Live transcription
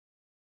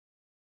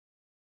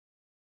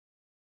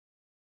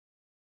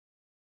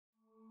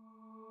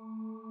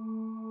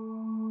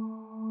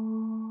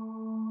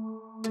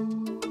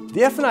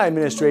The F&I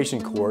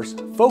Administration course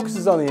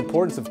focuses on the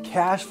importance of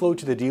cash flow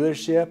to the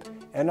dealership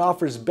and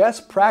offers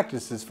best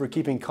practices for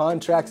keeping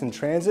contracts in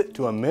transit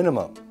to a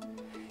minimum,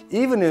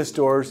 even in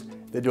stores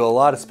that do a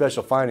lot of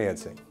special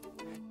financing.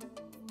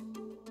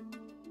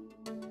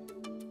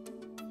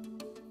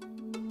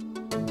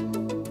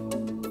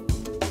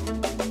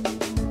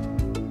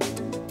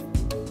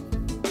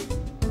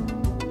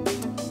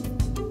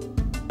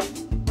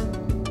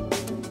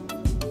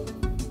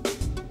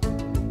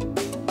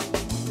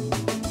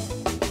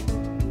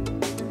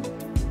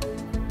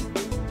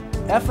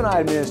 F&I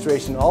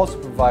Administration also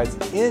provides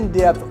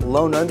in-depth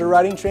loan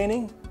underwriting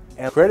training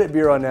and credit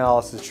bureau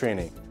analysis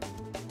training.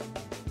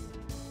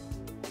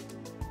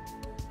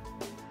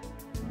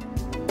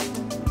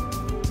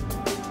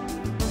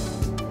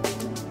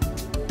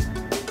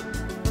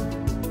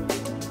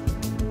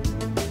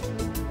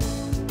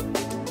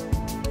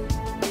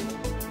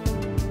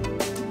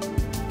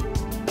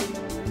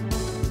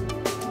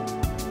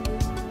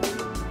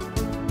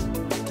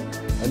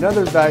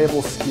 Another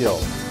valuable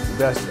skill the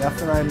best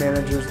F&I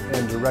managers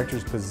and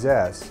directors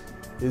possess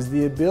is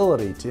the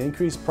ability to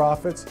increase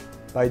profits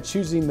by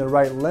choosing the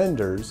right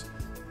lenders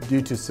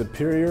due to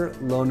superior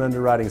loan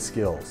underwriting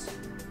skills.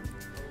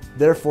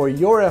 Therefore,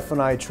 your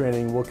F&I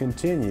training will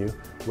continue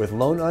with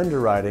loan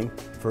underwriting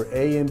for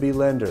A and B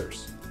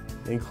lenders,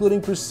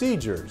 including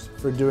procedures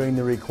for doing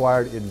the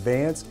required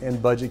advance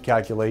and budget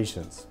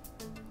calculations.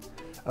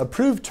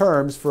 Approved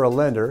terms for a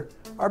lender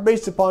are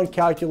based upon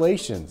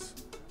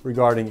calculations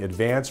regarding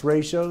advance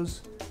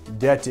ratios,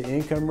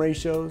 debt-to-income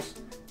ratios,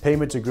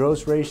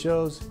 payment-to-gross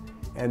ratios,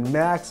 and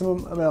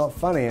maximum amount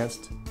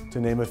financed, to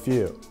name a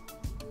few.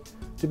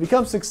 To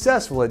become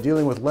successful at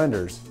dealing with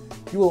lenders,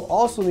 you will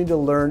also need to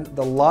learn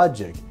the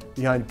logic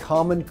behind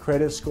common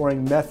credit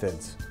scoring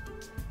methods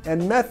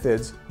and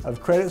methods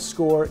of credit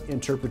score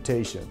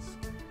interpretations.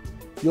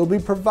 You'll be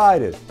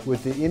provided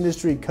with the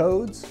industry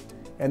codes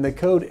and the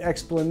code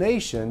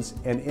explanations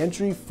and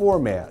entry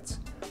formats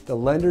the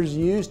lenders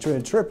use to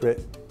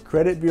interpret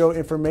credit bureau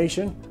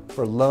information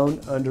for loan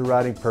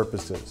underwriting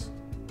purposes.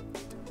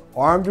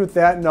 Armed with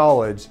that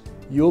knowledge,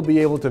 you'll be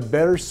able to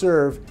better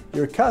serve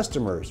your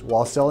customers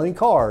while selling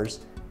cars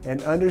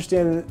and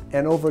understand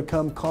and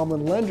overcome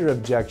common lender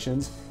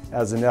objections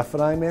as an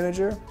F&I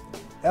manager,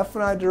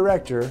 F&I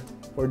director,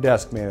 or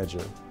desk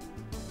manager.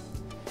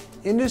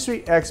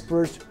 Industry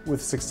experts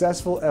with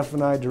successful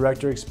F&I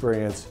director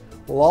experience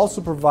will also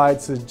provide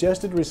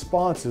suggested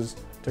responses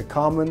to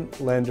common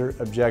lender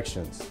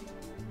objections.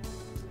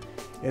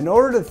 In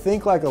order to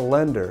think like a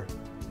lender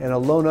and a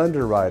loan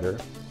underwriter,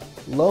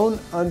 loan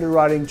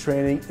underwriting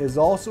training is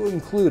also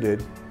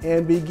included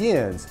and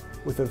begins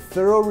with a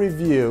thorough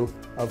review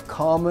of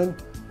common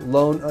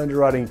loan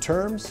underwriting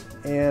terms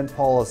and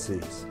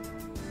policies.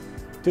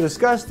 To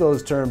discuss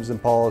those terms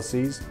and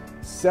policies,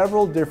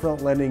 several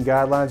different lending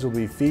guidelines will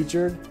be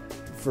featured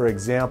for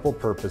example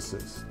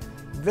purposes.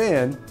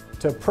 Then,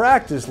 to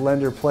practice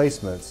lender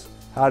placements,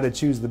 how to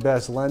choose the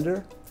best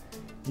lender,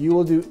 you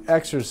will do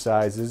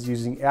exercises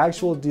using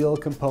actual deal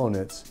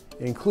components,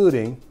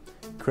 including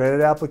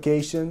credit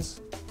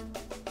applications,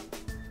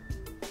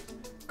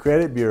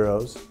 credit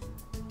bureaus,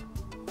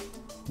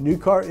 new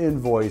car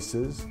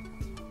invoices,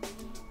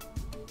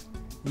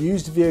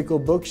 used vehicle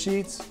book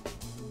sheets,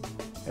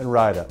 and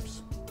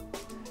write-ups.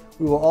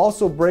 We will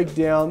also break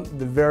down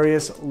the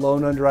various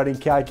loan underwriting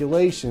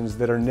calculations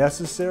that are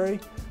necessary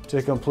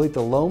to complete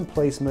the loan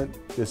placement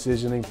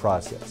decisioning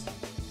process.